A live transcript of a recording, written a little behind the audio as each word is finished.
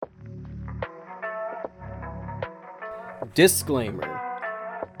Disclaimer.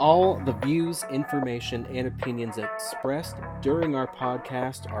 All the views, information, and opinions expressed during our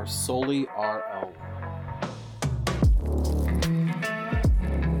podcast are solely our own.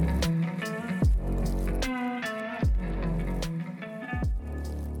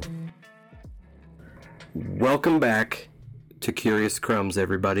 Welcome back to Curious Crumbs,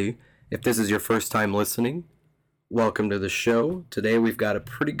 everybody. If this is your first time listening, welcome to the show. Today we've got a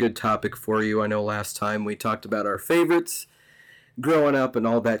pretty good topic for you. I know last time we talked about our favorites growing up and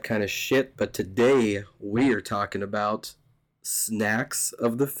all that kind of shit, but today we are talking about snacks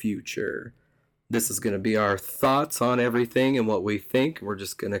of the future. This is going to be our thoughts on everything and what we think. We're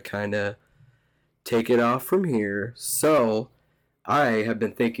just going to kind of take it off from here. So, I have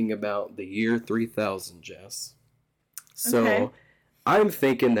been thinking about the year 3000, Jess. So, Okay. I'm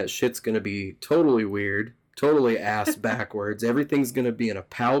thinking that shit's going to be totally weird, totally ass backwards. Everything's going to be in a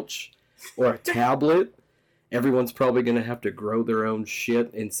pouch or a tablet. Everyone's probably going to have to grow their own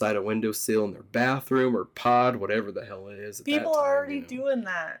shit inside a windowsill in their bathroom or pod, whatever the hell it is. At People that time, are already you know. doing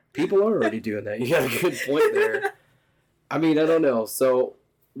that. People are already doing that. You got a good point there. I mean, I don't know. So,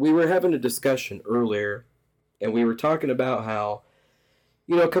 we were having a discussion earlier, and we were talking about how,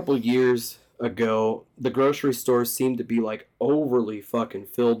 you know, a couple of years ago, the grocery stores seemed to be like overly fucking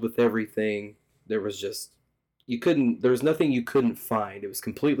filled with everything. There was just, there was nothing you couldn't find. It was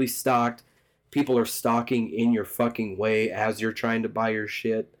completely stocked. People are stocking in your fucking way as you're trying to buy your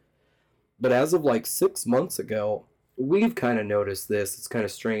shit. But as of like 6 months ago, we've kind of noticed this. It's kind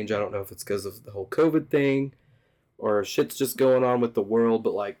of strange. I don't know if it's because of the whole COVID thing or shit's just going on with the world.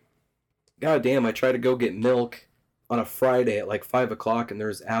 But like, goddamn, I try to go get milk on a Friday at like 5 o'clock and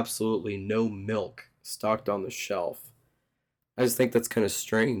there's absolutely no milk stocked on the shelf. I just think that's kind of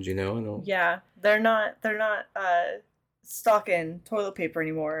strange, you know? I don't... Yeah, they're not stocking toilet paper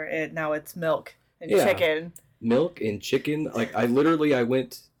anymore. Now it's milk and Yeah. chicken. Milk and chicken. Like, I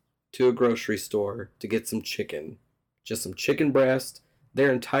went to a grocery store to get some chicken. Just some chicken breast.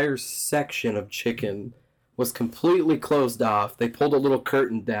 Their entire section of chicken was completely closed off. They pulled a little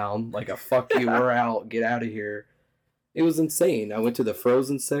curtain down, like a fuck you, we're out, get out of here. It was insane. I went to the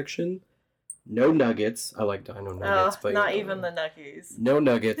frozen section. No nuggets. I like dino nuggets, but Not you know, even the Nuggets. no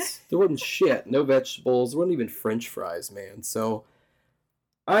nuggets. There wasn't shit. No vegetables. There wasn't even French fries, man. So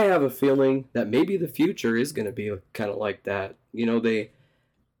I have a feeling that maybe the future is going to be kind of like that. You know, they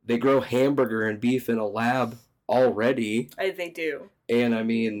grow hamburger and beef in a lab already. They do. And I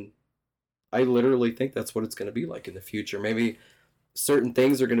mean, I literally think that's what it's going to be like in the future. Maybe certain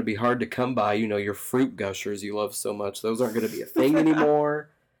things are going to be hard to come by. You know, your fruit gushers you love so much. Those aren't going to be a thing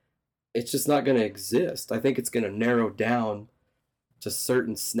anymore. It's just not going to exist. I think it's going to narrow down to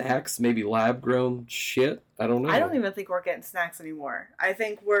certain snacks, maybe lab-grown shit. I don't know. I don't even think we're getting snacks anymore. I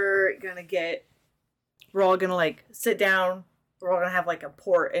think we're all gonna like sit down. We're all gonna have like a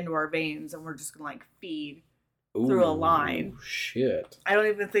port into our veins, and we're just gonna like feed through a line. Shit. I don't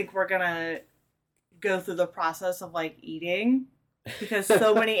even think we're gonna go through the process of like eating because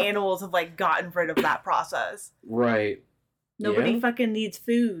so many animals have like gotten rid of that process. Right. Nobody Yeah. fucking needs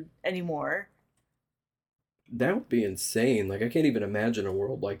food anymore. That would be insane. Like, I can't even imagine a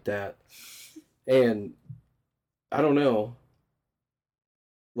world like that. And I don't know.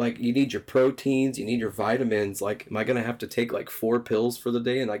 Like, you need your proteins, you need your vitamins. Like, am I going to have to take like 4 pills for the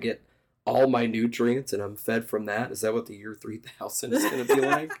day and I get all my nutrients and I'm fed from that? Is that what the year 3000 is going to be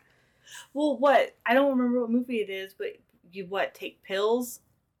like? Well, what? I don't remember what movie it is, but you take pills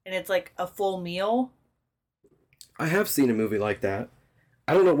and it's like a full meal? I have seen a movie like that.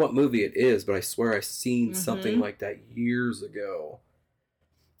 I don't know what movie it is, but I swear I've seen something like that years ago.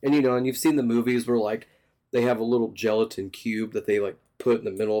 And you know, and you've seen the movies where like they have a little gelatin cube that they like put in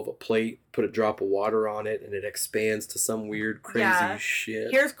the middle of a plate, put a drop of water on it, and it expands to some weird crazy Yeah.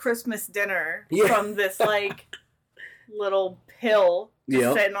 shit. Here's Christmas dinner Yeah. from this like little pill just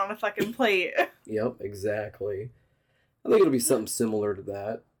Yep. sitting on a fucking plate. Yep, exactly. I think it'll be something similar to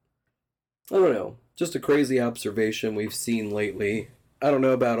that. I don't know. Just a crazy observation we've seen lately. I don't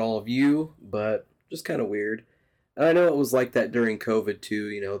know about all of you, but just kind of weird. And I know it was like that during COVID too,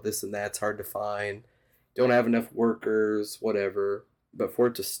 you know, this and that's hard to find. Don't have enough workers, whatever. But for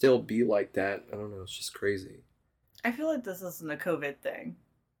it to still be like that, I don't know, it's just crazy. I feel like this isn't a COVID thing.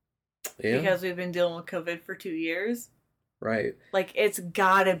 Yeah, Because we've been dealing with COVID for 2 years. right. Like, it's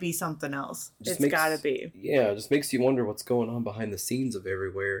gotta be something else. It's gotta be. Yeah, it just makes you wonder what's going on behind the scenes of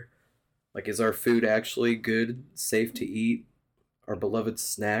everywhere. Like, is our food actually good, safe to eat? Our beloved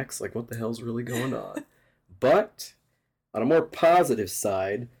snacks? Like, what the hell's really going on? But, on a more positive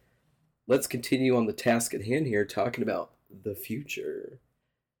side, let's continue on the task at hand here, talking about the future.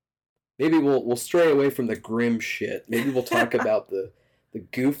 maybe we'll stray away from the grim shit. Maybe we'll talk about the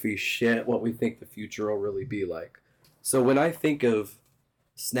goofy shit, what we think the future will really be like. So when I think of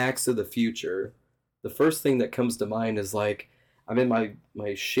snacks of the future, the first thing that comes to mind is like I'm in my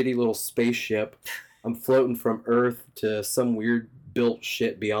shitty little spaceship. I'm floating from Earth to some weird built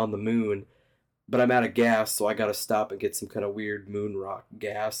shit beyond the moon, but I'm out of gas, so I gotta stop and get some kind of weird moon rock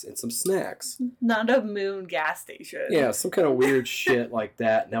gas and some snacks. Not a moon gas station. Yeah, some kind of weird shit like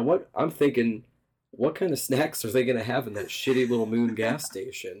that. Now, what I'm thinking, what kind of snacks are they gonna have in that shitty little moon gas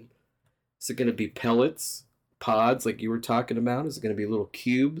station? Is it gonna be pellets, pods, like you were talking about? Is it gonna be little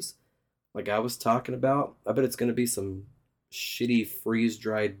cubes, like I was talking about? I bet it's gonna be some shitty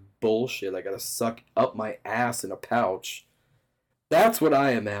freeze-dried bullshit I gotta suck up my ass in a pouch. That's what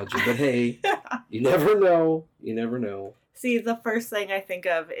I imagine. But hey, you never know. You never know. See, the first thing I think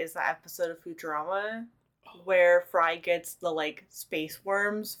of is the episode of Futurama where Fry gets the, like, space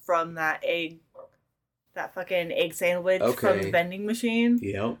worms from that fucking egg sandwich from the vending machine.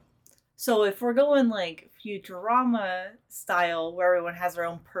 Yep. So if we're going, like, Futurama style, where everyone has their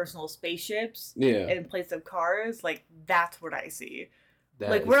own personal spaceships in place of cars, like, that's what I see.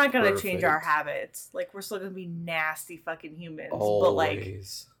 Like, we're not going to change our habits. Like, we're still going to be nasty fucking humans.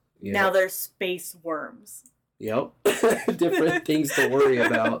 Always. But, like, now there's space worms. Yep. Different things to worry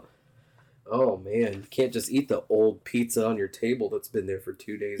about. Oh, man. You can't just eat the old pizza on your table that's been there for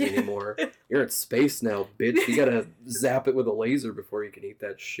 2 days anymore. You're in space now, bitch. You got to zap it with a laser before you can eat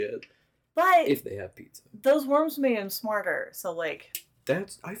that shit. But if they have pizza. Those worms made him smarter. So, like...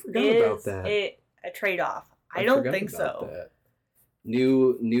 I forgot about that. Is it a trade-off? I don't think so. That.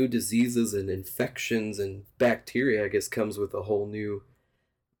 New diseases and infections and bacteria, I guess, comes with a whole new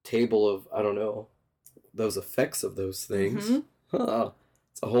table of, I don't know, those effects of those things. Mm-hmm. Huh.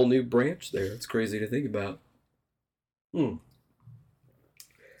 It's a whole new branch there. It's crazy to think about. But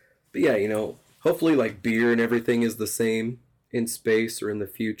yeah, you know, hopefully like beer and everything is the same in space or in the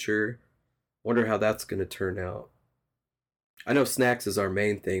future. Wonder how that's going to turn out. I know snacks is our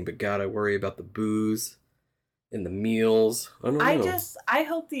main thing, but God, I worry about the booze. And the meals. I don't know. I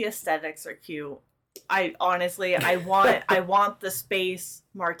hope the aesthetics are cute. I honestly, I want the space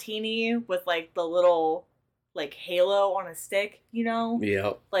martini with like the little like halo on a stick, you know?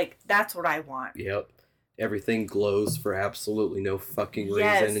 Yep. Like that's what I want. Yep. Everything glows for absolutely no fucking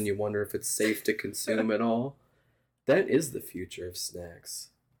reason, and you wonder if it's safe to consume at all. That is the future of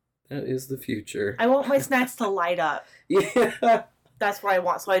snacks. That is the future. I want my snacks to light up. Yeah. That's what I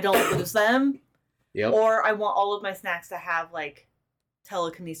want, so I don't lose them. Yep. Or I want all of my snacks to have, like,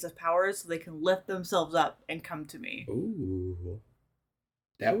 telekinesis powers so they can lift themselves up and come to me. Ooh.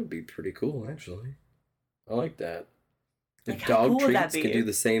 That would be pretty cool, actually. I like that. If like, dog cool treats can do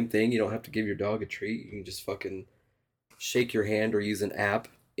the same thing, you don't have to give your dog a treat. You can just fucking shake your hand or use an app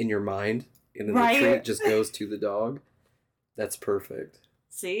in your mind, and then the treat just goes to the dog. That's perfect.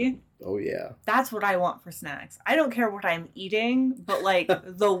 See? Oh, yeah. That's what I want for snacks. I don't care what I'm eating, but, like,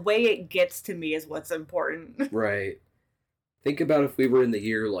 the way it gets to me is what's important. Right. Think about if we were in the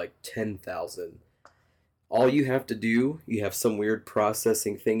year, like, 10,000. All you have to do, you have some weird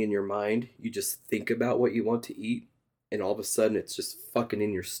processing thing in your mind. You just think about what you want to eat, and all of a sudden it's just fucking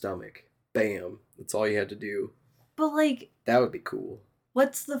in your stomach. Bam. That's all you had to do. But, like... That would be cool.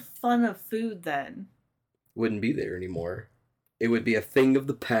 What's the fun of food, then? Wouldn't be there anymore. It would be a thing of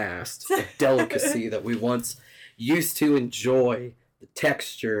the past, a delicacy that we once used to enjoy, the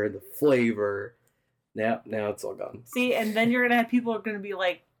texture, the flavor. Now it's all gone. See, and then you're going to have people who are going to be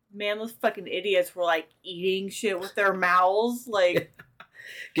like, man, those fucking idiots were, like, eating shit with their mouths, like...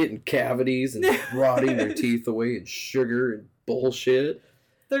 Getting cavities and rotting their teeth away and sugar and bullshit.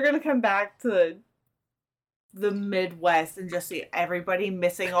 They're going to come back to the Midwest and just see everybody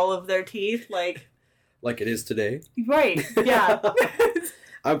missing all of their teeth, like... Like it is today. Right, yeah.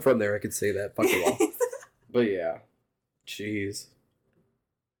 I'm from there, I could say that fucking well. But yeah. Jeez.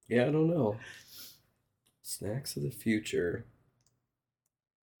 Yeah, I don't know. Snacks of the future.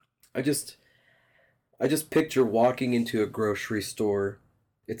 I just picture walking into a grocery store.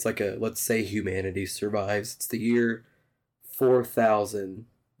 It's like let's say humanity survives. It's the year 4000.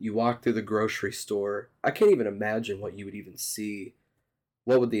 You walk through the grocery store. I can't even imagine what you would even see.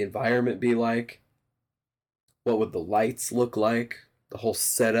 What would the environment be like? What would the lights look like? The whole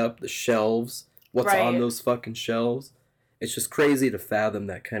setup, the shelves, what's on those fucking shelves. It's just crazy to fathom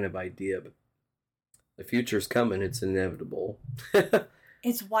that kind of idea, but the future's coming. It's inevitable.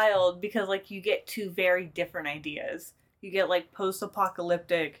 It's wild because, like, you get two very different ideas. You get, like,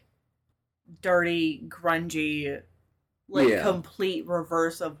 post-apocalyptic, dirty, grungy, like, complete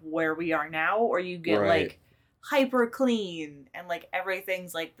reverse of where we are now, or you get, like, hyper clean and like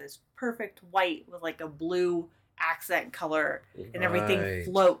everything's like this perfect white with like a blue accent color and everything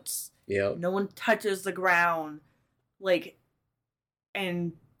floats. Yep. No one touches the ground. Like,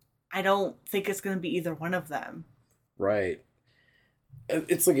 and I don't think it's going to be either one of them. Right.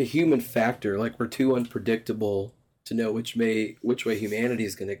 It's like a human factor. Like, we're too unpredictable to know which way humanity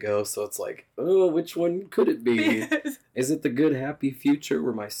is going to go. So it's like, oh, which one could it be? Is it the good, happy future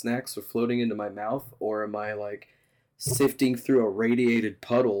where my snacks are floating into my mouth? Or am I, like, sifting through a radiated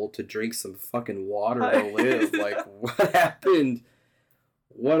puddle to drink some fucking water to live? Like, what happened?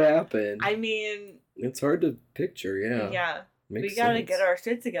 What happened? I mean... It's hard to picture, yeah. Yeah. Makes we gotta sense. get our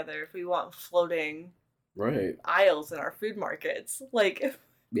shit together if we want floating aisles in our food markets. Like...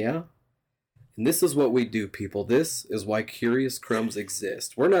 Yeah. And this is what we do, people. This is why Curious Crumbs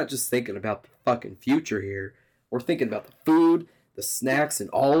exist. We're not just thinking about the fucking future here. We're thinking about the food, the snacks, and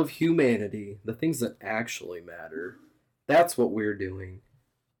all of humanity. The things that actually matter. That's what we're doing.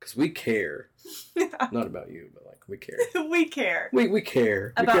 Because we care. Not about you, but like, we care. We care. We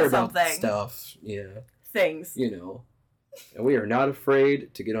care. About we care something. about stuff. Yeah. Things. You know. And we are not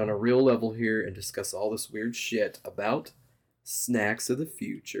afraid to get on a real level here and discuss all this weird shit about snacks of the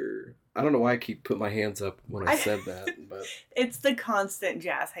future. I don't know why I keep putting my hands up when I said that, but it's the constant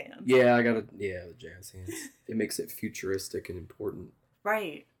jazz hands. Yeah, the jazz hands. It makes it futuristic and important.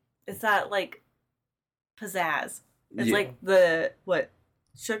 Right. It's that like pizzazz. It's like the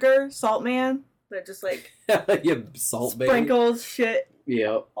sugar salt man that just like salt sprinkles shit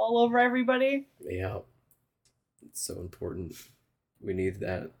all over everybody. Yeah. It's so important. We need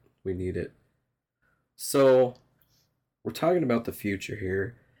that. We need it. So we're talking about the future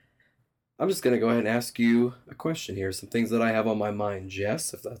here. I'm just going to go ahead and ask you a question here. Some things that I have on my mind,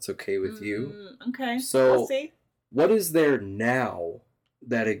 Jess, if that's okay with you. Okay. So, we'll see. What is there now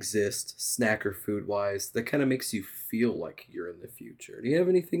that exists, snack or food-wise, that kind of makes you feel like you're in the future? Do you have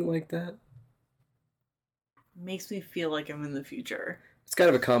anything like that? Makes me feel like I'm in the future. It's kind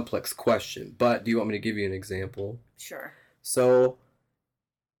of a complex question, but do you want me to give you an example? Sure. So,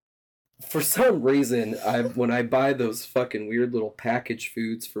 for some reason, when I buy those fucking weird little packaged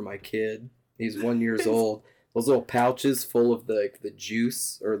foods for my kid, he's 1 year old, those little pouches full of the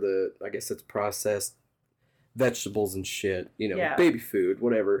juice or I guess it's processed vegetables and shit, baby food,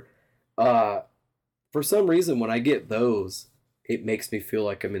 whatever. For some reason, when I get those, it makes me feel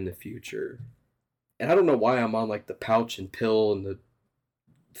like I'm in the future. And I don't know why I'm on like the pouch and pill and the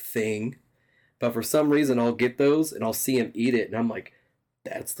thing, but for some reason I'll get those and I'll see him eat it and I'm like,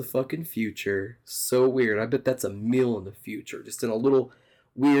 that's the fucking future. So weird. I bet that's a meal in the future. Just in a little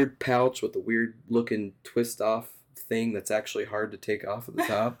weird pouch with a weird looking twist off thing that's actually hard to take off at the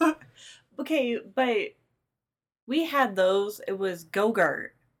top. Okay, but we had those. It was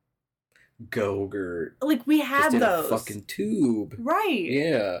Go-Gurt. Go-Gurt. Like, we had just in those. A fucking tube. Right.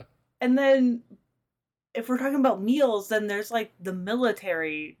 Yeah. And then, if we're talking about meals, then there's like the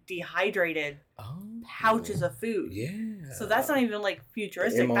military dehydrated pouches of food. Yeah. So that's not even like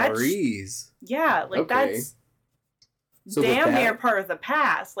futuristic. MREs. That's so damn near part of the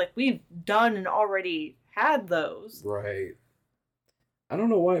past. Like, we've done and already had those. Right. I don't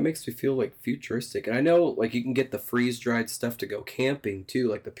know why it makes me feel like futuristic. And I know like you can get the freeze-dried stuff to go camping too.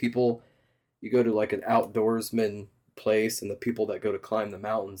 Like the people, you go to like an outdoorsman place and the people that go to climb the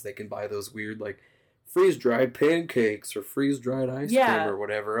mountains, they can buy those weird like freeze-dried pancakes or freeze-dried ice cream or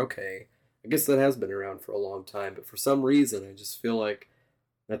whatever. Okay. I guess that has been around for a long time, but for some reason I just feel like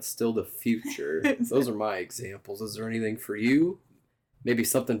that's still the future. Those are my examples. Is there anything for you? Maybe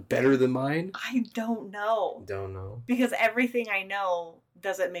something better than mine? I don't know. Don't know. Because everything I know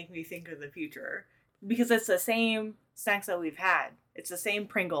doesn't make me think of the future. Because it's the same snacks that we've had. It's the same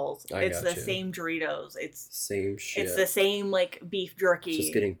Pringles. It's the same Doritos. It's same shit. It's the same like beef jerky. It's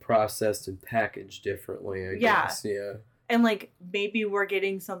just getting processed and packaged differently, I guess. Yeah. And like maybe we're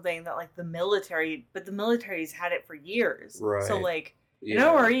getting something that like the military's had it for years. Right. So like an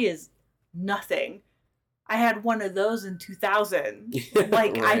MRE is nothing. I had one of those in 2000.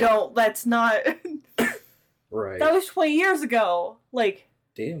 Like right. That's not right. That was 20 years ago. Like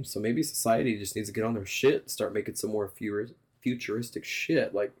damn, so maybe society just needs to get on their shit and start making some more futuristic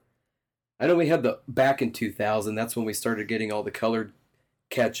shit. Like I know we had back in 2000, that's when we started getting all the colored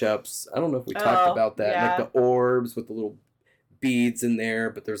ketchups. I don't know if we talked about that. Yeah. Like the orbs with the little beads in there,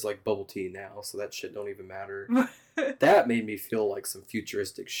 but there's like bubble tea now, so that shit don't even matter. That made me feel like some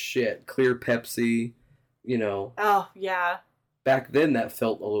futuristic shit. Clear Pepsi, Oh, yeah. Back then that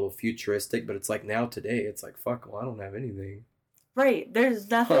felt a little futuristic, but it's like now today, it's like, fuck, well, I don't have anything. Right. There's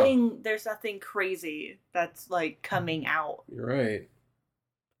nothing crazy that's like coming out. You're right.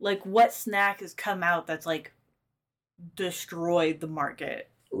 Like what snack has come out that's like destroyed the market.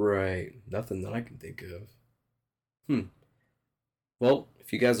 Right. Nothing that I can think of. Well,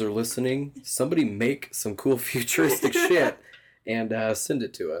 if you guys are listening, somebody make some cool futuristic shit and send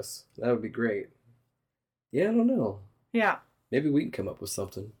it to us. That would be great. Yeah, I don't know. Yeah. Maybe we can come up with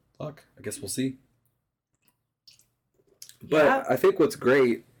something. Fuck. I guess we'll see. But I think what's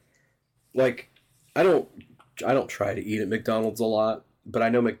great, like, I don't try to eat at McDonald's a lot, but I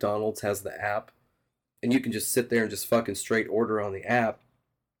know McDonald's has the app, and you can just sit there and just fucking straight order on the app,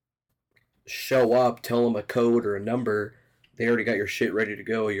 show up, tell them a code or a number, they already got your shit ready to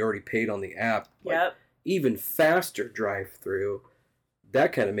go, you already paid on the app. Yep. Even faster drive-through.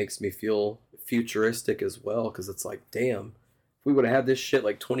 That kind of makes me feel futuristic as well, because it's like, damn, if we would have had this shit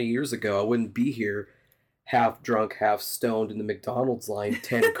like 20 years ago, I wouldn't be here half drunk, half stoned in the McDonald's line,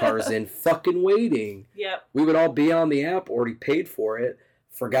 10 cars in, fucking waiting. Yep. We would all be on the app, already paid for it,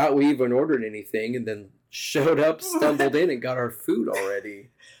 forgot we even ordered anything, and then showed up, stumbled in, and got our food already.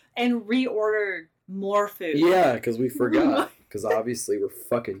 And reordered more food. Yeah, because we forgot. Because obviously we're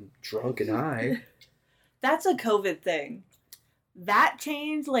fucking drunk and high. That's a COVID thing. That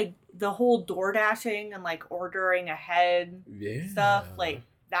changed, like, the whole door dashing and, like, ordering ahead stuff. Like,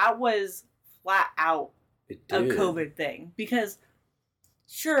 that was flat out a COVID thing. Because,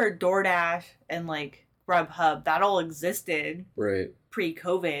 sure, DoorDash and, like, Grubhub, that all existed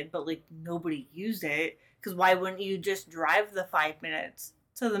pre-COVID, but, like, nobody used it. Because why wouldn't you just drive the 5 minutes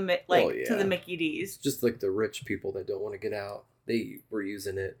to the, to the Mickey D's? Just like the rich people that don't want to get out. They were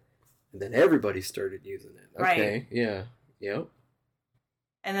using it. And then everybody started using it. Okay, right. Yeah. Yep.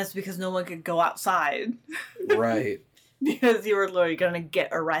 And that's because no one could go outside. Right. Because you were literally going to get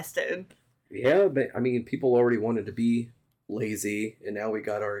arrested. Yeah, but I mean, people already wanted to be lazy, and now we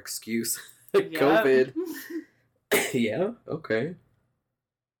got our excuse. COVID. Yeah, okay.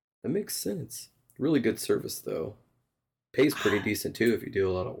 That makes sense. Really good service, though. Pays pretty decent, too, if you do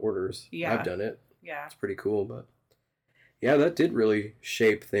a lot of orders. Yeah. I've done it. Yeah. It's pretty cool, but... Yeah, that did really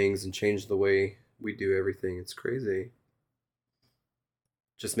shape things and change the way we do everything. It's crazy.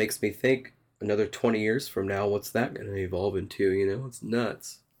 Just makes me think, another 20 years from now, what's that going to evolve into, you know? It's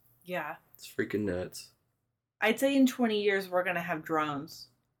nuts. Yeah. It's freaking nuts. I'd say in 20 years, we're going to have drones.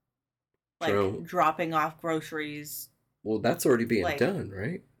 Like, dropping off groceries. Well, that's already being done,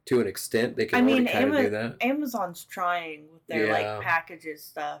 right? To an extent, they can already kind of do that. Amazon's trying with their, like, packages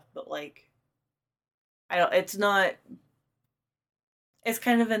stuff, but, like, it's not... It's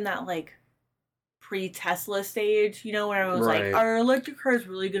kind of in that, like, pre-Tesla stage, you know, when everyone's like, our electric car is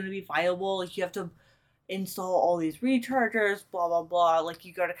really going to be viable. Like, you have to install all these rechargers, blah, blah, blah. Like,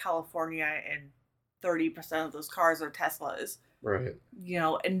 you go to California and 30% of those cars are Teslas. Right. You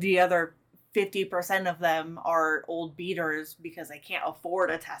know, and the other 50% of them are old beaters because they can't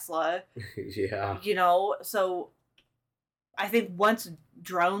afford a Tesla. Yeah. You know, so I think once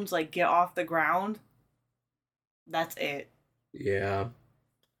drones, like, get off the ground, that's it. Yeah.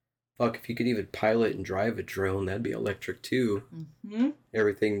 Fuck, if you could even pilot and drive a drone, that'd be electric too. Mm-hmm.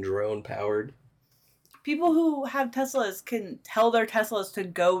 Everything drone powered. People who have Teslas can tell their Teslas to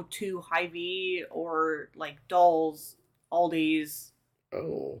go to Hy-Vee or, like, Dolls, Aldi's.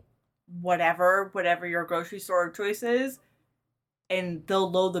 Oh. Whatever your grocery store of choice is. And they'll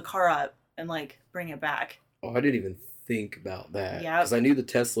load the car up and, like, bring it back. Oh, I didn't even think about that. Yeah. Because I knew the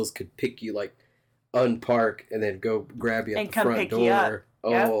Teslas could pick you, like, unpark and then go grab you at the front door.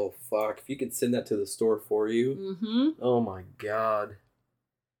 Oh, fuck. If you could send that to the store for you. Mm-hmm. Oh, my God.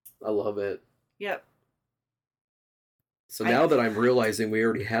 I love it. Yep. So now that I'm realizing we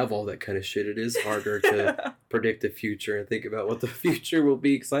already have all that kind of shit, it is harder to predict the future and think about what the future will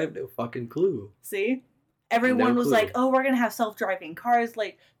be, because I have no fucking clue. See? Everyone was like, oh, we're going to have self-driving cars.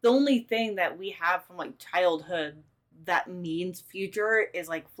 Like, the only thing that we have from, like, childhood that means future is,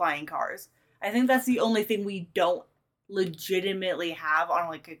 like, flying cars. I think that's the only thing we don't legitimately have on,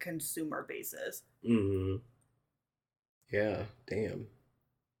 like, a consumer basis. Mm-hmm. Yeah, damn.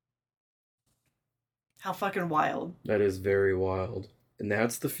 How fucking wild. That is very wild. And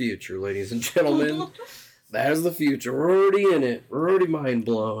that's the future, ladies and gentlemen. That is the future. We're already in it. We're already mind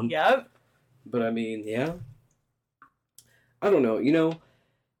blown. Yep. But I mean, yeah. I don't know. You know,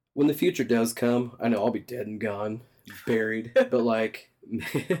 when the future does come, I know I'll be dead and gone, buried. But like...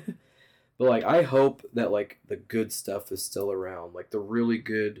 But, like, I hope that, like, the good stuff is still around. Like, the really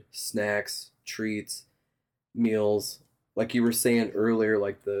good snacks, treats, meals. Like you were saying earlier,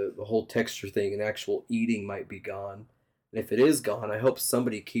 like, the whole texture thing and actual eating might be gone. And if it is gone, I hope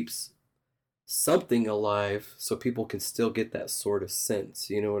somebody keeps something alive so people can still get that sort of sense.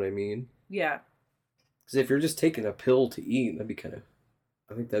 You know what I mean? Yeah. Because if you're just taking a pill to eat, that'd be kind of...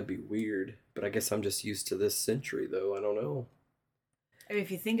 I think that'd be weird. But I guess I'm just used to this century, though. I don't know. I mean,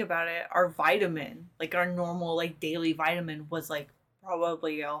 if you think about it, our vitamin, like our normal, like daily vitamin, was like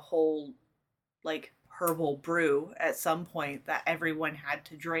probably a whole, like herbal brew at some point that everyone had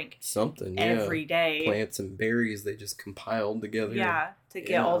to drink Something, yeah. every day. Plants and berries they just compiled together. Yeah, to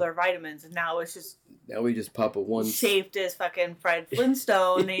get all their vitamins. And now it's just now we just pop a one shaped as fucking Fred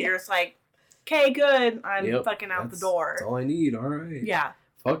Flintstone, and you're just like, okay, good, I'm fucking out the door. That's all I need. All right. Yeah.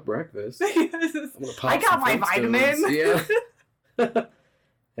 Fuck breakfast. I'm gonna pop I got my vitamins. Yeah.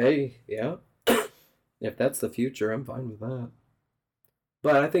 Hey, yeah. If that's the future, I'm fine with that.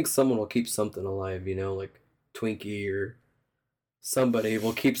 But I think someone will keep something alive, you know, like Twinkie or somebody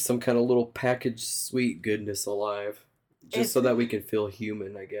will keep some kind of little packaged sweet goodness alive. Just so that we can feel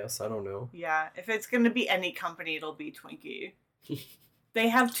human, I guess. I don't know. Yeah. If it's going to be any company, it'll be Twinkie. They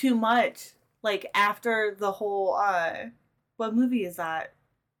have too much. Like, after the whole, what movie is that?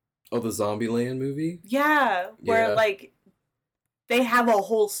 Oh, the Zombieland movie? Yeah. Where, like, they have a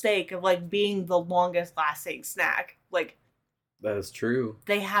whole stake of, like, being the longest lasting snack. Like, that is true.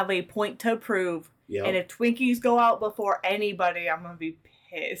 They have a point to prove. Yeah. And if Twinkies go out before anybody, I'm going to be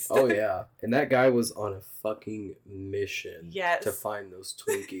pissed. Oh, yeah. And that guy was on a fucking mission to find those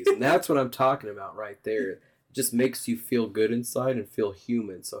Twinkies. And that's what I'm talking about right there. It just makes you feel good inside and feel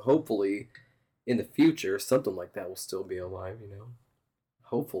human. So hopefully, in the future, something like that will still be alive, you know?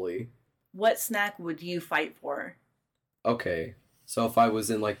 Hopefully. What snack would you fight for? Okay. So if I was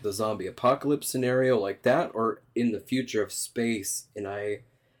in like the zombie apocalypse scenario like that, or in the future of space and I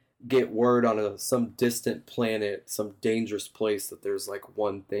get word on some distant planet, some dangerous place that there's like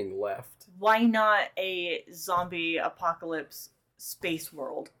one thing left. Why not a zombie apocalypse space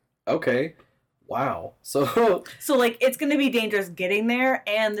world? Okay. Wow. So like it's going to be dangerous getting there,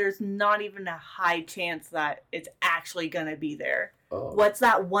 and there's not even a high chance that it's actually going to be there. Oh. What's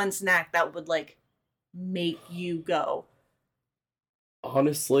that one snack that would like make you go?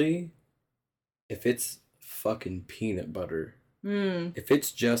 Honestly, if it's fucking peanut butter. If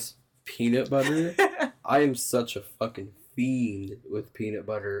it's just peanut butter, I am such a fucking fiend with peanut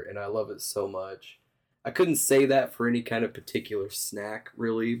butter, and I love it so much. I couldn't say that for any kind of particular snack,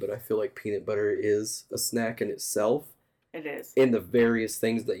 really, but I feel like peanut butter is a snack in itself. It is. In the various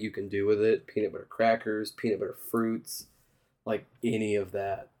things that you can do with it. Peanut butter crackers, peanut butter fruits, like any of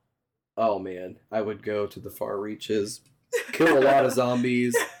that. Oh, man. I would go to the far reaches, kill a lot of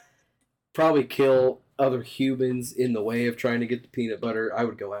zombies, probably kill other humans in the way of trying to get the peanut butter. I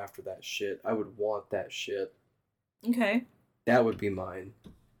would go after that shit. I would want that shit. Okay. That would be mine.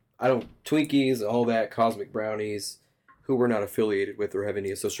 Twinkies, all that, cosmic brownies, who we're not affiliated with or have any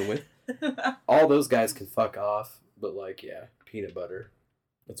association with. All those guys can fuck off. But like, yeah, peanut butter.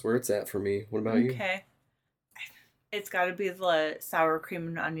 That's where it's at for me. What about you? Okay. It's got to be the sour cream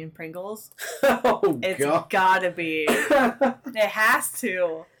and onion Pringles. Oh, it's God. Gotta be. It has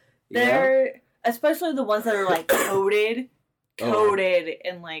to. They're, especially the ones that are like coated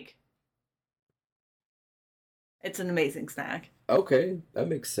in like, it's an amazing snack. Okay, that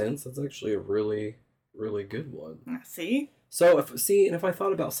makes sense. That's actually a really, really good one. See? So if I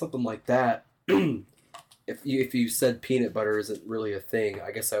thought about something like that, if you said peanut butter isn't really a thing,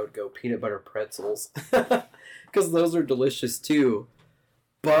 I guess I would go peanut butter pretzels. Because those are delicious too.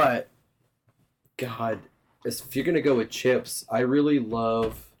 But, God, if you're going to go with chips, I really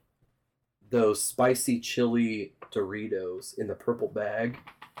love those spicy chili Doritos in the purple bag.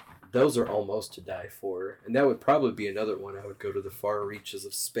 Those are almost to die for. And that would probably be another one I would go to the far reaches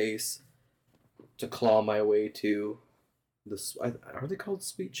of space to claw my way to. Are they called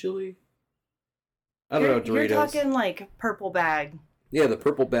sweet chili? I don't know, Doritos. You're talking like purple bag. Yeah, the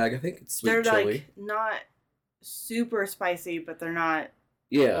purple bag. I think it's sweet chili. They're like not super spicy, but they're not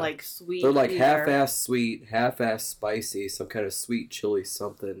like sweet. They're like half-ass sweet, half-ass spicy, some kind of sweet chili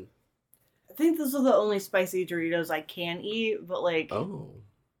something. I think those are the only spicy Doritos I can eat, but like... Oh.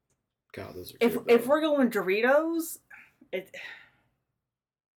 God, those are good. If we're going Doritos, it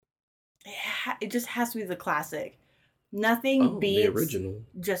just has to be the classic. Nothing beats the original.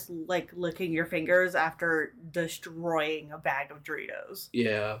 Just like licking your fingers after destroying a bag of Doritos.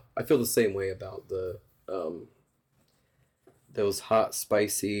 Yeah, I feel the same way about the those hot,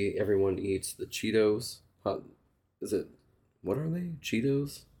 spicy, everyone eats the Cheetos. What are they?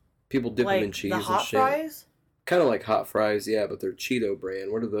 Cheetos? People dip them in cheese and shit. The hot fries? Kind of like hot fries, yeah, but they're Cheeto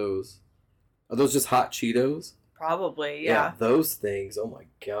brand. What are those? Are those just hot Cheetos? Probably, yeah. Those things. Oh my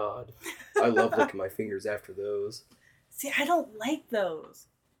God. I love licking my fingers after those. See, I don't like those.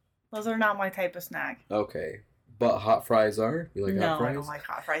 Those are not my type of snack. Okay. But hot fries are? You like hot fries? No, I don't like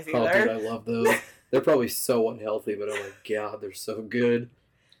hot fries either. Oh, dude, I love those. They're probably so unhealthy, but oh my God, they're so good.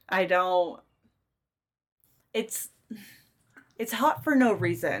 I don't. It's hot for no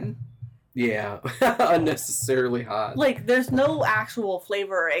reason. Yeah, unnecessarily hot. Like, there's no actual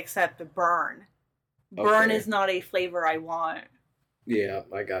flavor except burn. Burn Okay. is not a flavor I want. Yeah,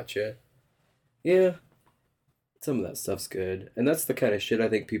 I gotcha. Yeah, some of that stuff's good. And that's the kind of shit I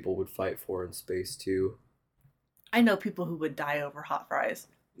think people would fight for in space, too. I know people who would die over hot fries.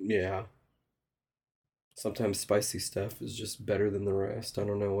 Yeah. Sometimes spicy stuff is just better than the rest. I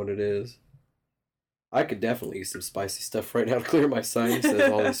don't know what it is. I could definitely use some spicy stuff right now to clear my sinuses.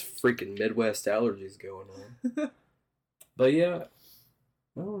 All these freaking Midwest allergies going on. But yeah,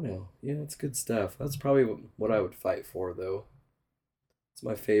 I don't know. Yeah, it's good stuff. That's probably what I would fight for, though. It's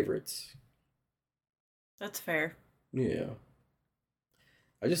my favorites. That's fair. Yeah.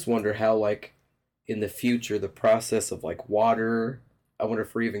 I just wonder how, like, in the future, the process of, like, water, I wonder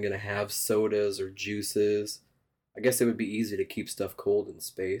if we're even going to have sodas or juices. I guess it would be easy to keep stuff cold in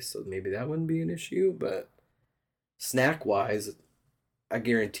space, so maybe that wouldn't be an issue, but snack-wise, I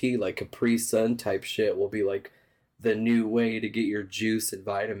guarantee, like, Capri Sun type shit will be, like, the new way to get your juice and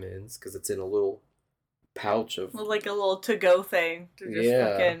vitamins, because it's in a little pouch of... Like a little to-go thing to just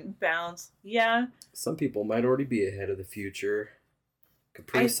fucking bounce. Yeah. Some people might already be ahead of the future.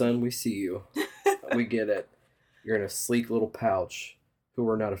 Capri Sun, we see you. We get it. You're in a sleek little pouch who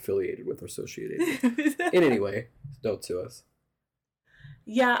we're not affiliated with or associated with. In any way, don't sue us.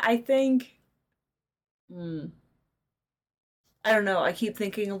 Yeah, I think... I don't know. I keep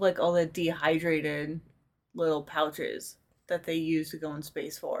thinking of like all the dehydrated little pouches that they use to go in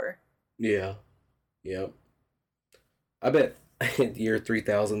space for. Yeah. Yep. I bet in the year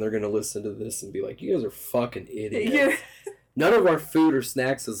 3000 they're going to listen to this and be like, you guys are fucking idiots. None of our food or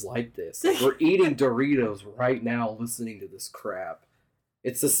snacks is like this. Like, we're eating Doritos right now listening to this crap.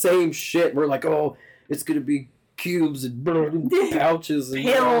 It's the same shit. We're like, oh, it's going to be cubes and pouches and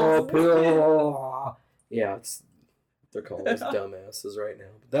pills. Yeah, they're calling us dumbasses right now.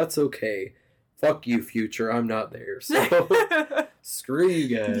 But that's okay. Fuck you, future. I'm not there. So screw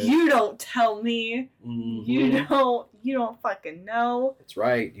you guys. You don't tell me. Mm-hmm. You don't fucking know. That's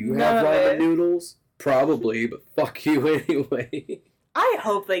right. You have ramen noodles? Probably, but fuck you anyway. I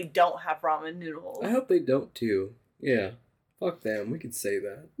hope they don't have ramen noodles. I hope they don't too. Yeah. Fuck them. We could say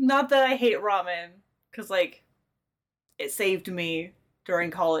that. Not that I hate ramen, because, like, it saved me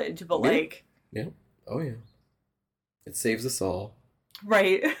during college, but, like... Yeah. Oh, yeah. It saves us all.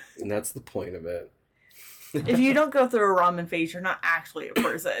 Right. And that's the point of it. If you don't go through a ramen phase, you're not actually a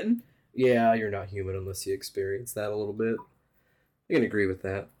person. Yeah, you're not human unless you experience that a little bit. I can agree with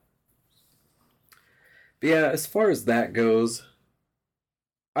that. But yeah, as far as that goes,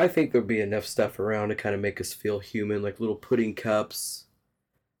 I think there'll be enough stuff around to kind of make us feel human, like little pudding cups.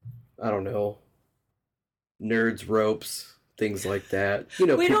 I don't know. Nerds ropes, things like that. You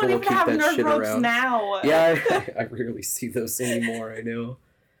know, we people don't will even keep have that nerd shit ropes around. now. Yeah, I rarely see those anymore, I know.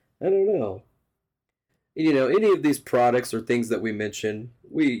 I don't know. You know, any of these products or things that we mention,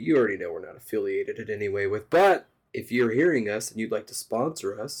 you already know we're not affiliated in any way with. But if you're hearing us and you'd like to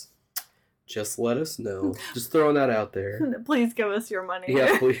sponsor us, just let us know. Just throwing that out there. Please give us your money.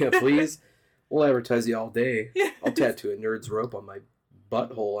 Yeah, please. We'll advertise you all day. I'll tattoo a nerd's rope on my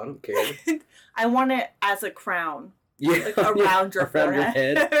butthole. I don't care. I want it as a crown. Yeah, like around your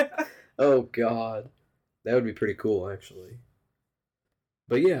forehead. Your head. Oh, God. That would be pretty cool, actually.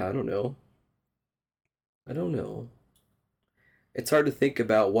 But yeah, I don't know. It's hard to think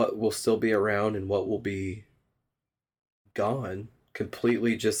about what will still be around and what will be gone.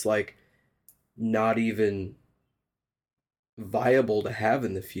 Completely just like not even viable to have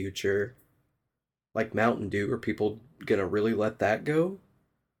in the future. Like Mountain Dew. Are people gonna really let that go?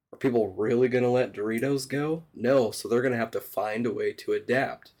 Are people really gonna let Doritos go? No, so they're gonna have to find a way to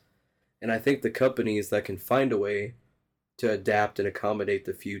adapt. And I think the companies that can find a way to adapt and accommodate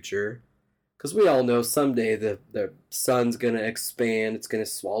the future, because we all know someday the sun's going to expand, it's going to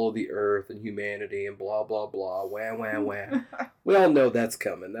swallow the earth and humanity and blah, blah, blah, wah, wah, wah. We all know that's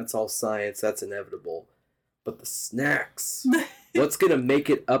coming. That's all science. That's inevitable. But the snacks, what's going to make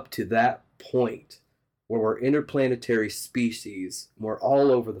it up to that point where we're interplanetary species, and we're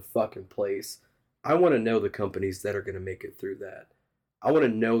all over the fucking place? I want to know the companies that are going to make it through that. I want to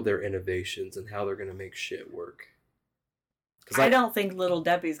know their innovations and how they're going to make shit work. I don't think Little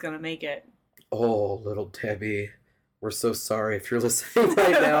Debbie's going to make it. Oh, Little Debbie. We're so sorry if you're listening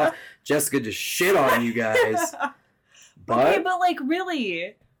right now. Jessica just shit on you guys. Okay, but like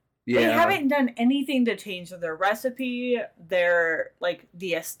really, yeah. They haven't done anything to change their recipe, their like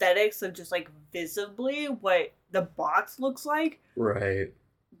the aesthetics of just like visibly what the box looks like. Right.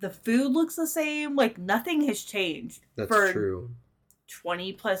 The food looks the same. Like nothing has changed. That's for true.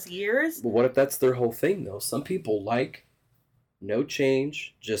 20 plus years. But what if that's their whole thing, though? Some people like no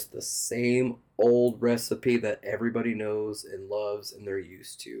change, just the same old recipe that everybody knows and loves and they're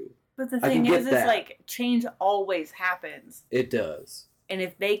used to. But the I can thing get is that. like, change always happens. It does. And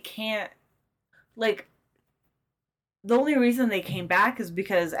if they can't, like, the only reason they came back is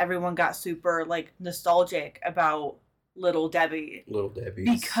because everyone got super, like, nostalgic about Little Debbie. Little Debbie.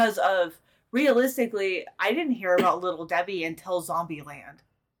 Because of, realistically, I didn't hear about Little Debbie until Zombieland.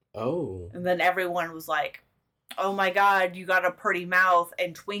 Oh. And then everyone was like, oh my god, you got a pretty mouth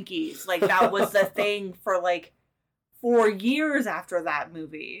and Twinkies. Like, that was the thing for, like, 4 years after that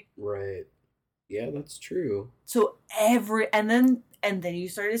movie. Right. Yeah, that's true. So and then you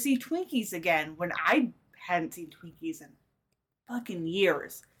started to see Twinkies again when I hadn't seen Twinkies in fucking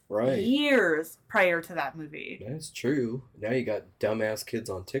years. Right. Years prior to that movie. That's true. Now you got dumbass kids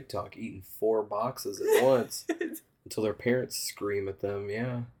on TikTok eating 4 boxes at once until their parents scream at them.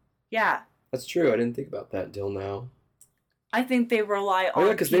 Yeah. Yeah. That's true. I didn't think about that until now. I think they rely on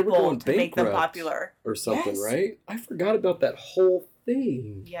yeah, 'cause they were people going to make them bankrupt popular. Or something, Yes. right? I forgot about that whole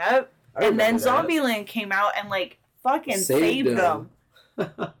thing. Yep. I And then remember that. Zombieland came out and, like, fucking Saved saved them.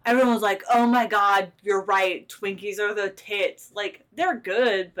 Everyone was like, oh my god, you're right. Twinkies are the tits. Like, they're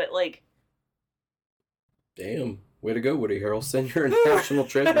good, but, like... Damn. Way to go, Woody Harrelson. You're a national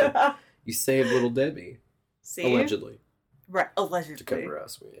treasure. You saved Little Debbie. See? Allegedly. Right, allegedly. To cover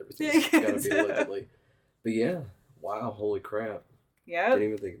us. Everything's got to be allegedly. But yeah. Wow, holy crap. Yep. Didn't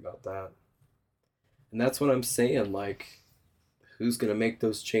even think about that. And that's what I'm saying. Like, who's going to make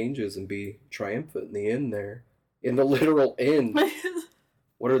those changes and be triumphant in the end there? In the literal end.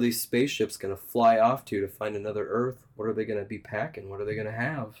 What are these spaceships going to fly off to find another Earth? What are they going to be packing? What are they going to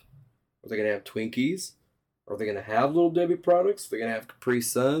have? Are they going to have Twinkies? Are they going to have Little Debbie products? Are they going to have Capri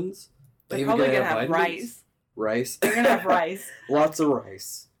Suns? They're probably going to have vitamins? rice. Rice? They're going to have rice. Lots of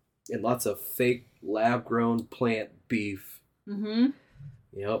rice. And lots of fake lab-grown plant beef. Mm-hmm.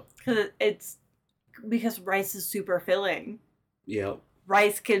 Yep. Because rice is super filling. Yep.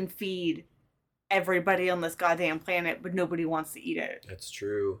 Rice can feed everybody on this goddamn planet, but nobody wants to eat it. That's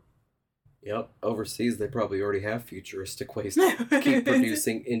true. Yep. Overseas, they probably already have futuristic ways to keep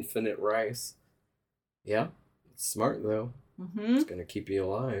producing infinite rice. Yeah. It's smart, though. Mm-hmm. It's going to keep you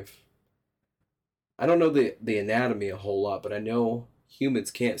alive. I don't know the anatomy a whole lot, but I know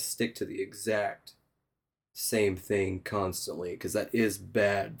humans can't stick to the exact same thing constantly because that is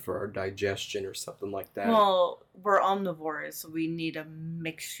bad for our digestion or something like that. Well, we're omnivores, so we need a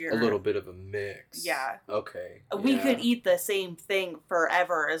mixture. A little bit of a mix. Yeah. Okay. We yeah. could eat the same thing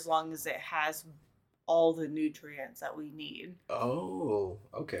forever as long as it has all the nutrients that we need. Oh,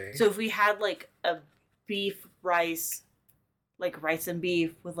 okay. So if we had like a beef rice, like rice and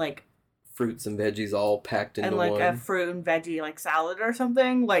beef with like fruits and veggies all packed into and like one. a fruit and veggie like salad or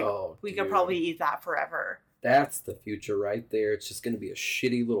something, like we could dude. probably eat that forever. That's the future right there. It's just going to be a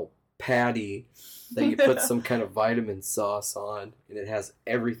shitty little patty that you put some kind of vitamin sauce on, and it has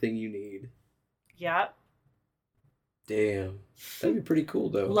everything you need. Yep. Damn. That'd be pretty cool,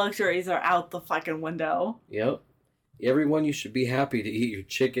 though. Luxuries are out the fucking window. Yep. Everyone, you should be happy to eat your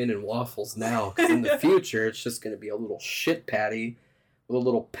chicken and waffles now, because in the future, it's just going to be a little shit patty with a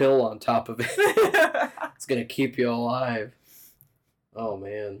little pill on top of it. It's going to keep you alive. Oh,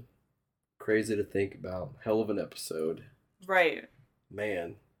 man. Crazy to think about. Hell of an episode. Right.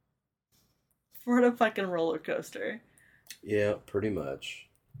 Man. What a fucking roller coaster. Yeah, pretty much.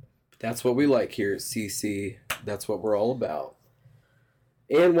 But that's what we like here at CC. That's what we're all about.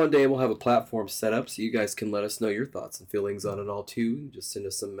 And one day we'll have a platform set up so you guys can let us know your thoughts and feelings on it all too. Just send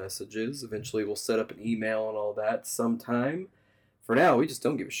us some messages. Eventually we'll set up an email and all that sometime. For now, we just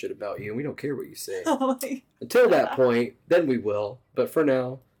don't give a shit about you and we don't care what you say. Until that point, then we will. But for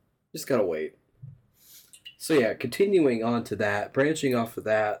now, just gotta wait. So yeah, continuing on to that, branching off of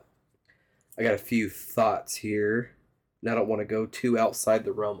that, I got a few thoughts here. And I don't want to go too outside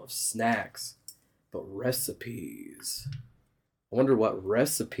the realm of snacks, but recipes. I wonder what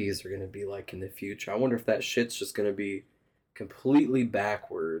recipes are going to be like in the future. I wonder if that shit's just going to be completely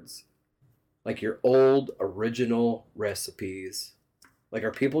backwards. Like your old original recipes. Like,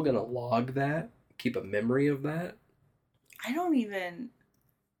 are people going to log that? Keep a memory of that? I don't even...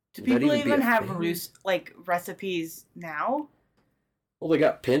 Do Would that people even be even a have thing? like recipes now? Well, they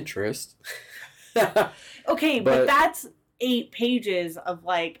got Pinterest. Okay, but that's 8 pages of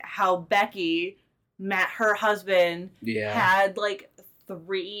like how Becky met her husband, Yeah. had like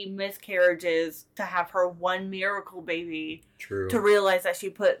 3 miscarriages to have her 1 miracle baby, True. to realize that she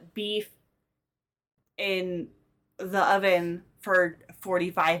put beef in the oven for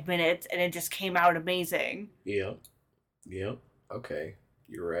 45 minutes and it just came out amazing. Yep. Yep. Okay,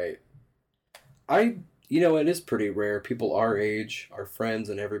 you're right. It is pretty rare. People our age, our friends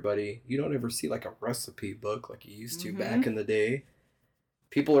and everybody, you don't ever see like a recipe book like you used to Mm-hmm. back in the day.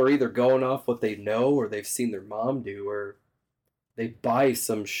 People are either going off what they know or they've seen their mom do, or they buy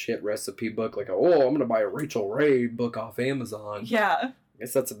some shit recipe book like, oh, I'm gonna buy a Rachel Ray book off Amazon. Yeah. I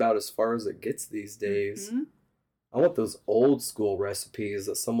guess that's about as far as it gets these days. Mm-hmm. I want those old school recipes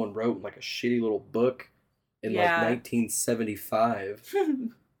that someone wrote in like a shitty little book in like 1975.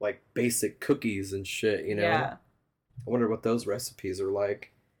 Like basic cookies and shit, Yeah. I wonder what those recipes are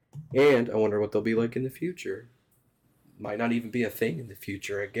like. And I wonder what they'll be like in the future. Might not even be a thing in the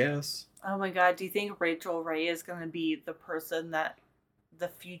future, I guess. Oh my god, do you think Rachel Ray is going to be the person that the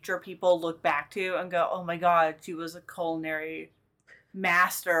future people look back to and go, oh my god, she was a culinary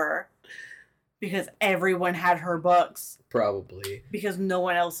master because everyone had her books? Probably. Because no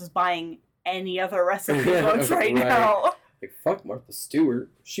one else is buying any other recipe books right now. Like, fuck Martha Stewart.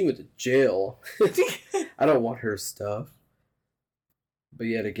 She went to jail. I don't want her stuff. But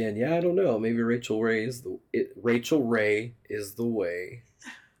yet again, yeah, I don't know. Maybe Rachel Ray is Rachel Ray is the way.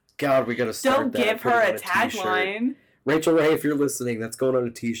 God, we gotta start Don't that. give her a tagline. Rachel Ray, if you're listening, that's going on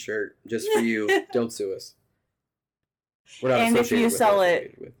a t-shirt just for you. Don't sue us. We're not And if you with sell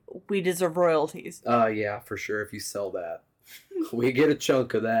it, we deserve royalties. Yeah, for sure. If you sell that, we get a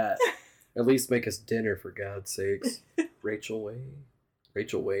chunk of that. At least make us dinner, for God's sakes. Rachel Way.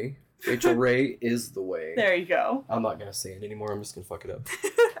 Rachel Way. Rachel Ray is the way. There you go. I'm not going to say it anymore. I'm just going to fuck it up.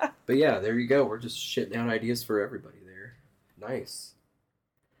 But yeah, there you go. We're just shitting down ideas for everybody there. Nice.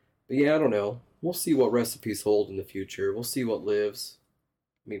 But yeah, I don't know. We'll see what recipes hold in the future. We'll see what lives.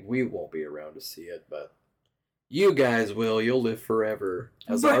 I mean, we won't be around to see it, but you guys will. You'll live forever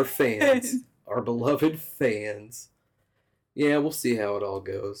as our fans. Our beloved fans. Yeah, we'll see how it all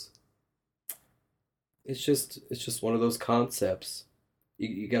goes. It's just one of those concepts.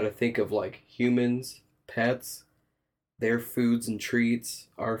 You got to think of like humans, pets, their foods and treats,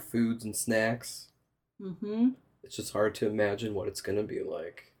 our foods and snacks. Mm-hmm. It's just hard to imagine what it's going to be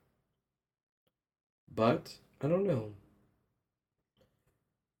like. But, I don't know.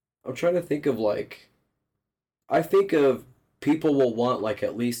 I'm trying to think of like... I think of people will want like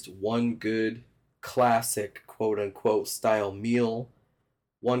at least one good classic quote-unquote style meal.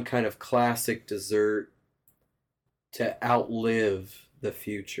 One kind of classic dessert to outlive the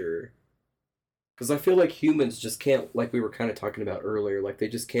future. Because I feel like humans just can't, like we were kind of talking about earlier, like they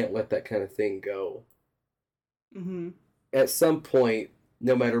just can't let that kind of thing go. Mm-hmm. At some point,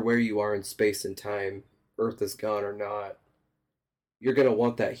 no matter where you are in space and time, Earth is gone or not, you're going to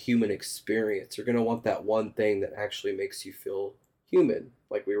want that human experience. You're going to want that one thing that actually makes you feel human,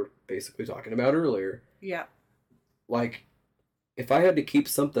 like we were basically talking about earlier. Yeah. Like, if I had to keep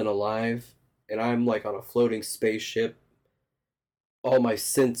something alive, and I'm like on a floating spaceship, all my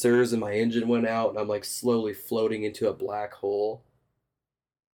sensors and my engine went out, and I'm like slowly floating into a black hole,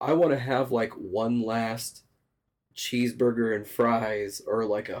 I want to have like one last cheeseburger and fries, or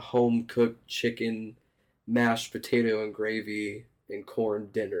like a home-cooked chicken, mashed potato and gravy, and corn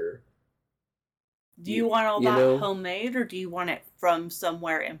dinner. Do you want all that homemade, or do you want it from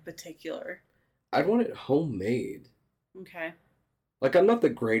somewhere in particular? I'd want it homemade. Okay. Like, I'm not the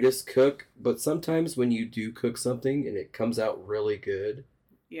greatest cook, but sometimes when you do cook something and it comes out really good,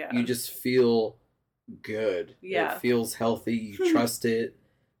 yeah, you just feel good. Yeah. It feels healthy. You trust it.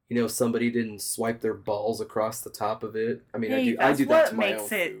 Somebody didn't swipe their balls across the top of it. I mean, hey, I do that to my own food.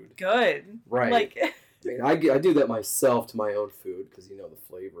 That's what makes it good. Right. Like, I mean, I do that myself to my own food because, the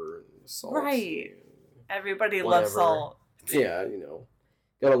flavor and the salt. Right. Everybody loves salt. Yeah,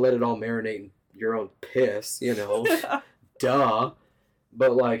 gotta let it all marinate in your own piss, Duh.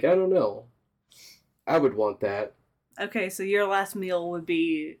 But, like, I don't know. I would want that. Okay, so your last meal would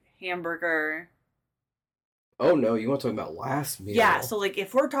be hamburger. Oh, no, you want to talk about last meal? Yeah, so, like,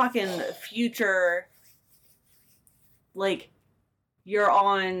 if we're talking future, like, you're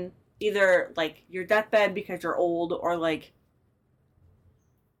on either, like, your deathbed because you're old, or, like,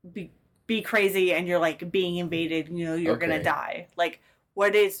 be crazy and you're, like, being invaded, you're gonna die. Like,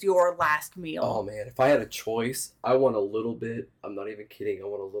 what is your last meal? Oh, man, if I had a choice, I want a little bit, I'm not even kidding, I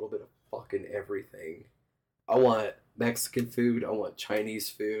want a little bit of fucking everything. I want Mexican food, I want Chinese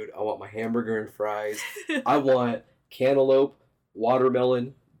food, I want my hamburger and fries, I want cantaloupe,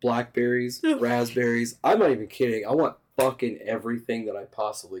 watermelon, blackberries, raspberries. I'm not even kidding, I want fucking everything that I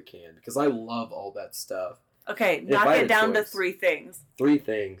possibly can, because I love all that stuff. Okay, knock it down to 3 things. 3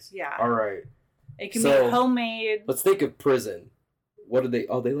 things. Yeah. Alright. It can be homemade. Let's think of prison. What do they...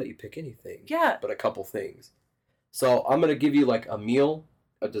 Oh, they let you pick anything. Yeah. But a couple things. So, I'm going to give you, like, a meal,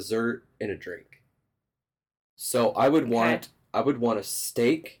 a dessert, and a drink. So, I would want I would want a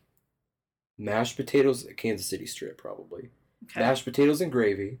steak, mashed potatoes, a Kansas City strip probably. Okay. Mashed potatoes and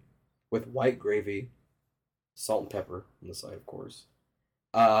gravy with white gravy, salt and pepper on the side, of course.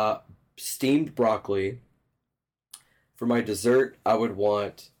 Steamed broccoli. For my dessert, I would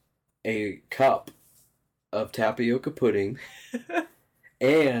want a cup of tapioca pudding.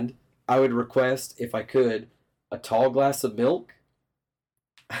 And I would request, if I could, a tall glass of milk,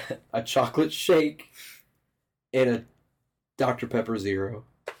 a chocolate shake, and a Dr. Pepper Zero.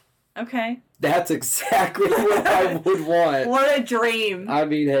 Okay. That's exactly what I would want. What a dream. I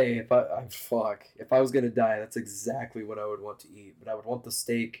mean, hey, if I was gonna die, that's exactly what I would want to eat. But I would want the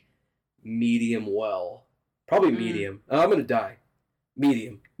steak medium well, probably medium. I'm gonna die.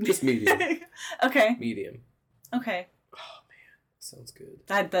 Medium, just medium. Okay. Medium. Okay. Oh man, sounds good.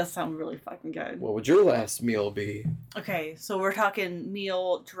 That does sound really fucking good. What would your last meal be? Okay, so we're talking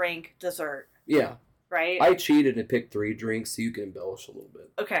meal, drink, dessert, Yeah, right? I cheated and picked 3 drinks, so you can embellish a little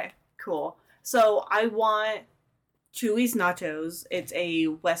bit. Okay, cool. So I want Chewy's Nachos. It's a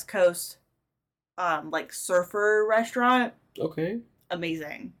West Coast, like surfer restaurant. Okay.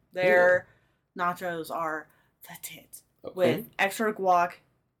 Amazing. Their nachos are the tits. Okay. With extra guac,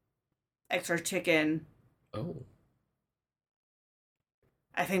 extra chicken. Oh.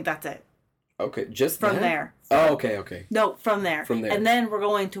 I think that's it. Okay, just From that? there. Oh, okay. No, from there. From there. And then we're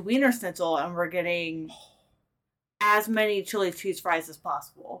going to Wiener Schnitzel and we're getting as many chili cheese fries as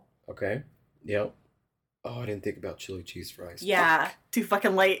possible. Okay. Yep. Oh, I didn't think about chili cheese fries. Yeah, too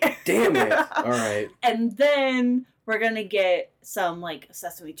fucking late. Damn it. All right. And then we're going to get some like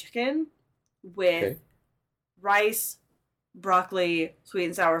sesame chicken with rice, broccoli, sweet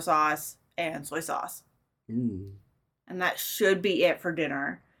and sour sauce, and soy sauce. Mm. And that should be it for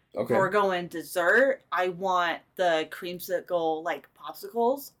dinner. Okay. If we're going dessert, I want the creamsicle like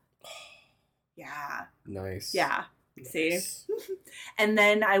popsicles. Yeah. Nice. Yeah. Nice. See? And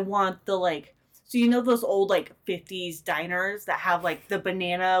then I want the like, so you know those old like 50s diners that have like the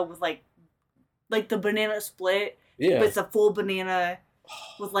banana with like the banana split? Yeah. But it's a full banana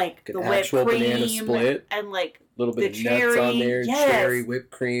with like An the whipped actual cream banana split. and like A little bit the of nuts on cherry, there, yes. cherry,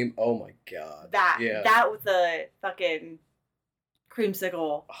 whipped cream. Oh my god. that with the fucking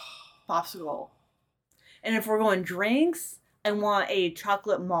creamsicle popsicle. And if we're going drinks, I want a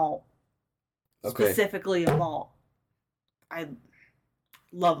chocolate malt. Okay. Specifically a malt. I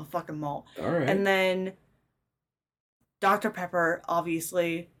love a fucking malt. All right. And then Dr. Pepper,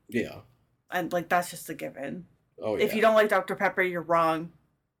 obviously. Yeah. And like that's just a given. Oh yeah. If you don't like Dr. Pepper, you're wrong.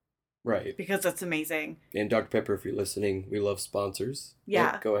 Right. Because it's amazing. And Dr. Pepper, if you're listening, we love sponsors.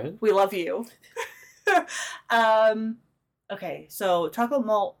 Yeah. Oh, go ahead. We love you. Okay, so chocolate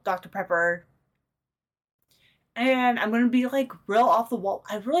malt, Dr. Pepper. And I'm going to be like real off the wall.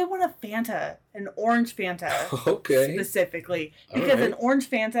 I really want a Fanta, an orange Fanta. Okay. Specifically. All Because right. an orange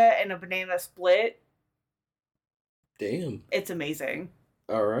Fanta and a banana split, Damn. it's amazing.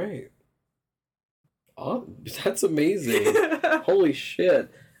 All right. Oh, that's amazing. Holy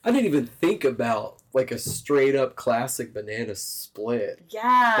shit. I didn't even think about like a straight up classic banana split.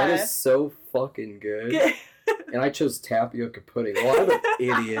 Yeah. That is so fucking good. And I chose tapioca pudding. Well, I'm an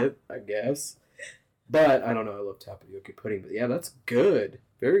idiot, I guess. But I don't know. I love tapioca pudding. But yeah, that's good.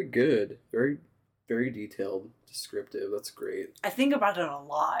 Very good. Very, very detailed, descriptive. That's great. I think about it a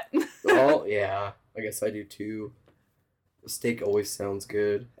lot. Oh, yeah. I guess I do too. Steak always sounds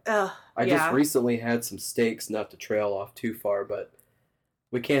good. I just recently had some steaks, not to trail off too far, but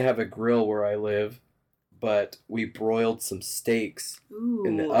we can't have a grill where I live. But we broiled some steaks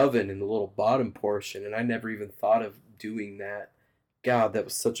in the oven in the little bottom portion, and I never even thought of doing that. God, that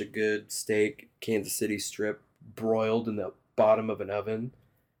was such a good steak, Kansas City strip, broiled in the bottom of an oven.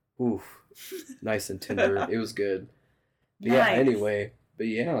 Oof, nice and tender. It was good. But Nice. yeah, anyway,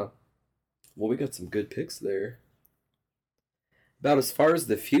 well, we got some good picks there. About as far as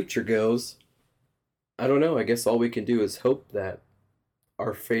the future goes, I don't know. I guess all we can do is hope that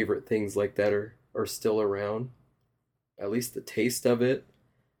our favorite things like that are still around. At least the taste of it,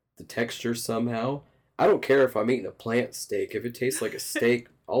 the texture somehow. I don't care if I'm eating a plant steak. If it tastes like a steak,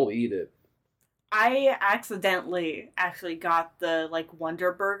 I'll eat it. I accidentally actually got the like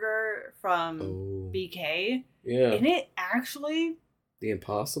Wonder Burger from BK. Yeah. And it actually The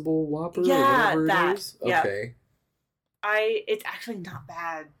Impossible Whopper? Yeah, or whatever that. it is? Yeah. Okay. it's actually not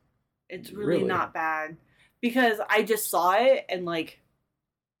bad. It's really Really? not bad. Because I just saw it and like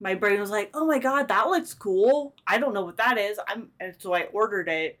my brain was like, oh my god, that looks cool. I don't know what that is. And so I ordered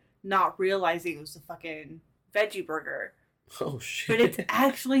it, not realizing it was a fucking veggie burger. Oh, shit. But it's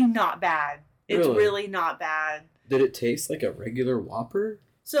actually not bad. It's Really? really not bad. Did it taste like a regular Whopper?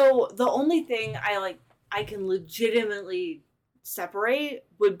 So the only thing I can legitimately separate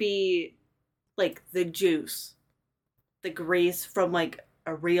would be like the juice, the grease from like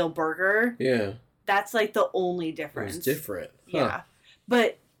a real burger. Yeah. That's like the only difference. It's different. Huh. Yeah.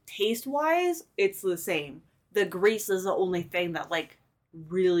 But taste wise, it's the same. The grease is the only thing that like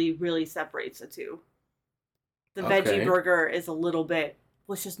really, really separates the two. The veggie burger is a little bit,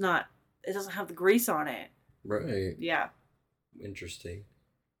 well, it's just not, it doesn't have the grease on it. Right. Yeah. Interesting.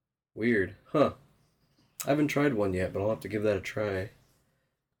 Weird. Huh. I haven't tried one yet, but I'll have to give that a try.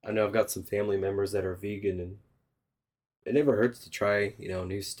 I know I've got some family members that are vegan, and it never hurts to try,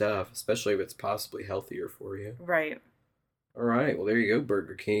 new stuff, especially if it's possibly healthier for you. Right. All right. Well, there you go,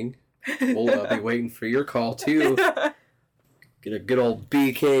 Burger King. We'll be waiting for your call, too. Get a good old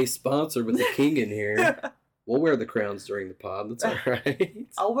BK sponsor with the king in here. We'll wear the crowns during the pod. That's all right.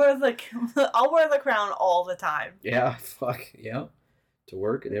 I'll wear the crown all the time. Yeah, fuck, yeah. To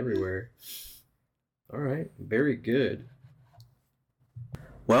work and everywhere. All right, very good.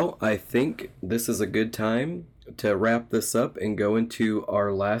 Well, I think this is a good time to wrap this up and go into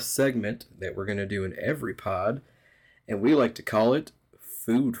our last segment that we're going to do in every pod, and we like to call it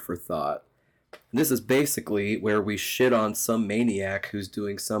Food for Thought. This is basically where we shit on some maniac who's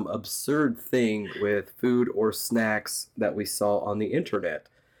doing some absurd thing with food or snacks that we saw on the internet.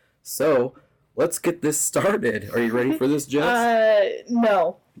 So, let's get this started. Are you ready for this, Jess?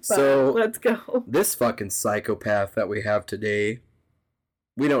 No. So, let's go. This fucking psychopath that we have today,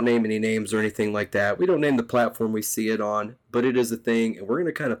 we don't name any names or anything like that. We don't name the platform we see it on, but it is a thing, and we're going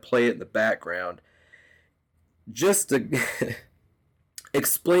to kind of play it in the background. Just to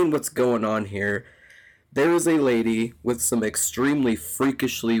explain what's going on here. There is a lady with some extremely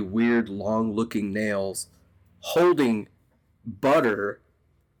freakishly weird long-looking nails holding butter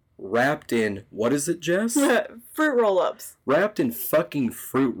wrapped in, what is it, Jess? Fruit roll-ups. Wrapped in fucking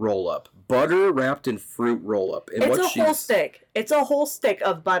fruit roll-up. Butter wrapped in fruit roll-up. And it's a whole stick. It's a whole stick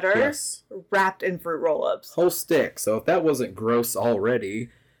of butter wrapped in fruit roll-ups. Whole stick. So if that wasn't gross already,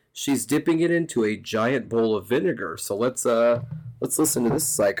 she's dipping it into a giant bowl of vinegar. So let's listen to this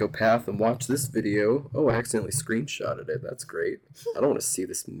psychopath and watch this video. Oh, I accidentally screenshotted it. That's great. I don't want to see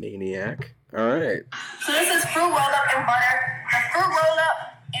this maniac. All right. So this is fruit roll-up and butter. The fruit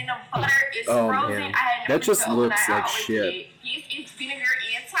roll-up and the butter is frozen. Man. That just looks like shit. It's vinegar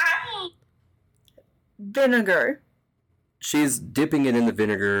inside. Vinegar. She's dipping it in the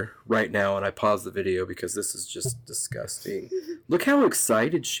vinegar right now, and I paused the video because this is just disgusting. Look how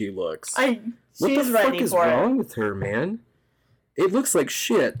excited she looks. What the fuck is wrong with her, man? It looks like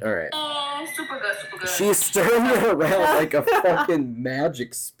shit. All right. Super good, super good. She's stirring it around like a fucking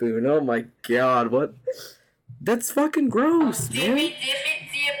magic spoon. Oh my god, what? That's fucking gross, man.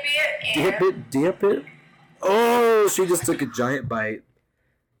 Dip it. Oh, she just took a giant bite.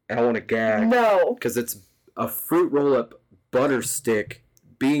 I want to gag. No. Because it's a fruit roll-up butter stick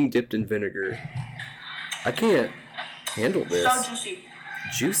being dipped in vinegar. I can't handle this. So juicy.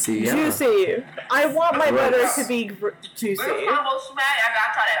 Juicy, yeah. Juicy. I want my butter to be juicy.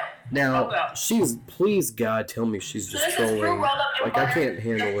 Now, please God, tell me she's just trolling. Like, I can't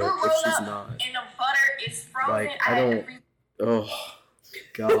handle it if she's not. And the butter is frozen. Like, I don't. Oh,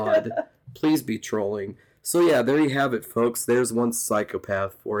 God. Please be trolling. So, yeah, there you have it, folks. There's one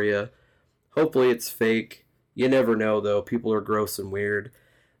psychopath for you. Hopefully it's fake. You never know, though. People are gross and weird.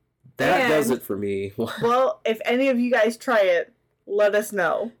 That does it for me. Well, if any of you guys try it, let us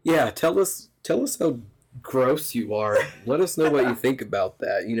know. Yeah, tell us how gross you are. Let us know what you think about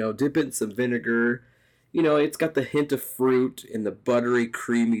that. Dip it in some vinegar. It's got the hint of fruit and the buttery,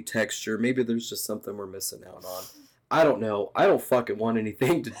 creamy texture. Maybe there's just something we're missing out on. I don't know. I don't fucking want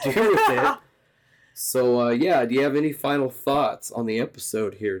anything to do with it. So, yeah, do you have any final thoughts on the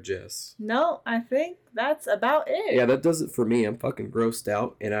episode here, Jess? No, I think that's about it. Yeah, that does it for me. I'm fucking grossed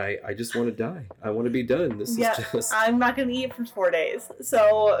out, and I just want to die. I want to be done. This is just... I'm not going to eat for 4 days,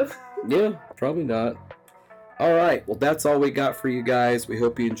 so... Yeah, probably not. All right, well, that's all we got for you guys. We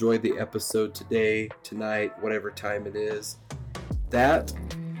hope you enjoyed the episode today, tonight, whatever time it is. That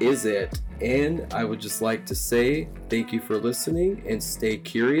is it. And I would just like to say thank you for listening, and stay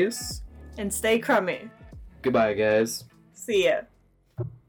curious. And stay crummy. Goodbye, guys. See ya.